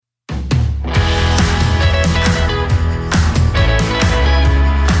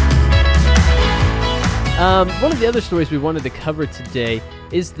One of the other stories we wanted to cover today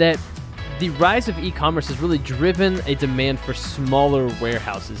is that the rise of e-commerce has really driven a demand for smaller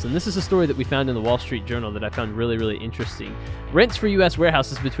warehouses. And this is a story that we found in the Wall Street Journal that I found really, really interesting. Rents for U.S.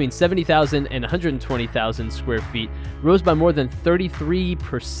 warehouses between 70,000 and 120,000 square feet rose by more than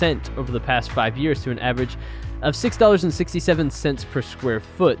 33% over the past 5 years to an average of $6.67 per square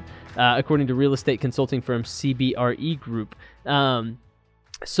foot, according to real estate consulting firm CBRE Group.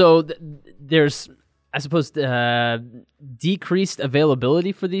 There's, I suppose, decreased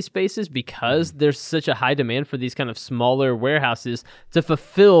availability for these spaces because there's such a high demand for these kind of smaller warehouses to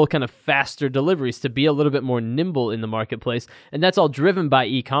fulfill kind of faster deliveries, to be a little bit more nimble in the marketplace. And that's all driven by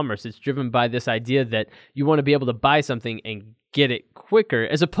e-commerce. It's driven by this idea that you want to be able to buy something and get it quicker,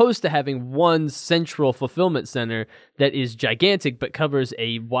 as opposed to having one central fulfillment center that is gigantic but covers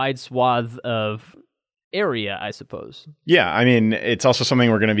a wide swath of area, I suppose. Yeah, I mean, it's also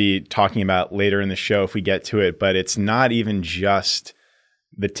something we're going to be talking about later in the show if we get to it, but it's not even just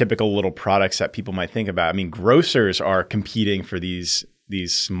the typical little products that people might think about. I mean, grocers are competing for these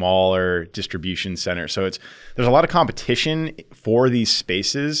smaller distribution centers. So there's a lot of competition for these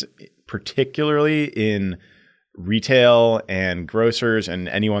spaces, particularly in retail and grocers and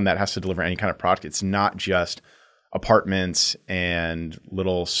anyone that has to deliver any kind of product. It's not just apartments and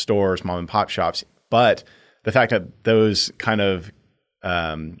little stores, mom and pop shops. But the fact that those kind of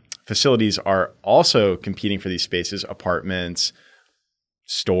facilities are also competing for these spaces, apartments,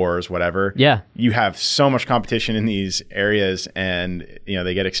 stores, whatever. Yeah. You have so much competition in these areas, and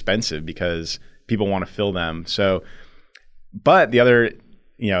they get expensive because people want to fill them. So, but the other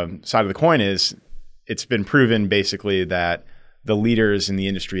side of the coin is it's been proven basically that the leaders in the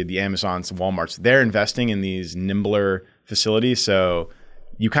industry, the Amazons, the Walmarts, they're investing in these nimbler facilities. So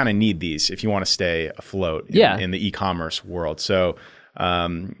you kind of need these if you want to stay afloat in the e-commerce world. So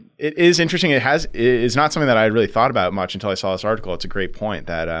it is interesting. It's not something that I really thought about much until I saw this article. It's a great point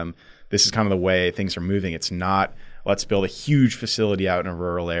that this is kind of the way things are moving. It's not, let's build a huge facility out in a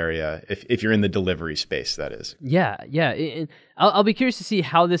rural area if you're in the delivery space, that is. Yeah. And I'll be curious to see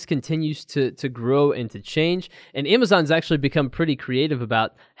how this continues to grow and to change. And Amazon's actually become pretty creative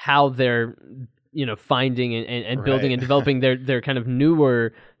about how they're finding and building and developing their kind of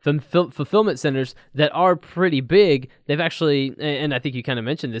newer fulfillment centers that are pretty big. They've actually, and I think you kind of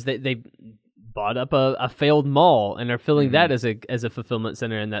mentioned this, they bought up a failed mall and are filling that as a fulfillment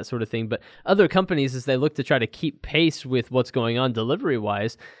center and that sort of thing. But other companies, as they look to try to keep pace with what's going on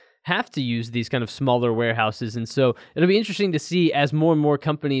delivery-wise, have to use these kind of smaller warehouses. And so it'll be interesting to see as more and more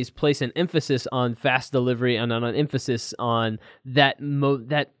companies place an emphasis on fast delivery and on an emphasis on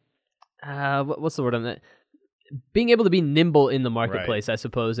what's the word on that? Being able to be nimble in the marketplace, right. I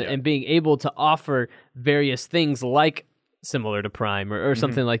suppose, and being able to offer various things like similar to Prime or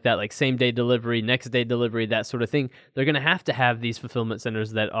something like that, like same-day delivery, next-day delivery, that sort of thing. They're going to have these fulfillment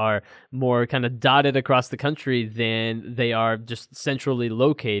centers that are more kind of dotted across the country than they are just centrally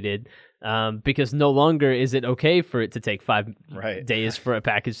located, because no longer is it okay for it to take 5 days for a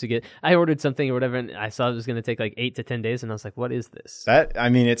package to get. I ordered something or whatever, and I saw it was going to take like 8 to 10 days, and I was like, what is this?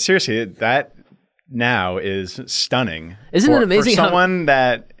 It's seriously, that now is stunning. Isn't it amazing for someone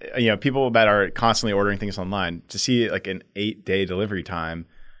that, people that are constantly ordering things online, to see like an 8-day delivery time,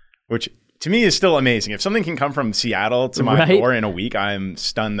 which to me is still amazing. If something can come from Seattle to my door in a week, I'm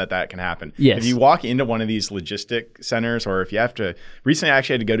stunned that can happen. Yes. If you walk into one of these logistic centers, or if you have to, recently I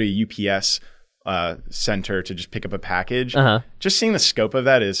actually had to go to a UPS center to just pick up a package. Just seeing the scope of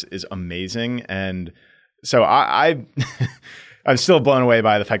that is amazing. And so I'm still blown away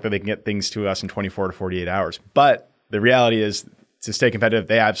by the fact that they can get things to us in 24 to 48 hours. But the reality is, to stay competitive,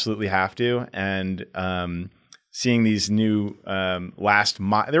 they absolutely have to. And seeing these new last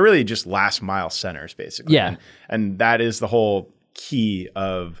mile, they're really just last mile centers, basically. Yeah. And that is the whole key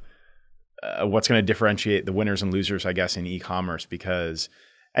of what's going to differentiate the winners and losers, I guess, in e-commerce, because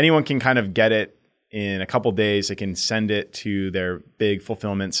anyone can kind of get it in a couple days. They can send it to their big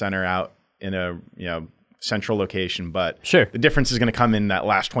fulfillment center out in a central location, but the difference is going to come in that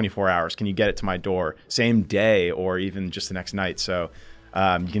last 24 hours. Can you get it to my door same day or even just the next night? So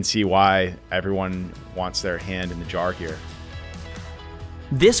you can see why everyone wants their hand in the jar here.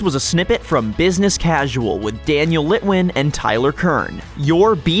 This was a snippet from Business Casual with Daniel Litwin and Tyler Kern,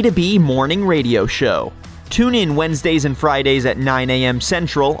 your B2B morning radio show. Tune in Wednesdays and Fridays at 9 a.m.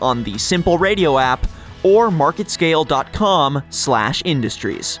 Central on the Simple Radio app or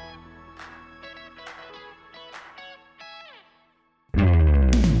marketscale.com/industries.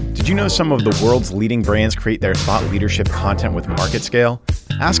 Did you know some of the world's leading brands create their thought leadership content with MarketScale?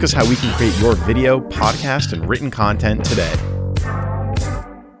 Ask us how we can create your video, podcast, and written content today.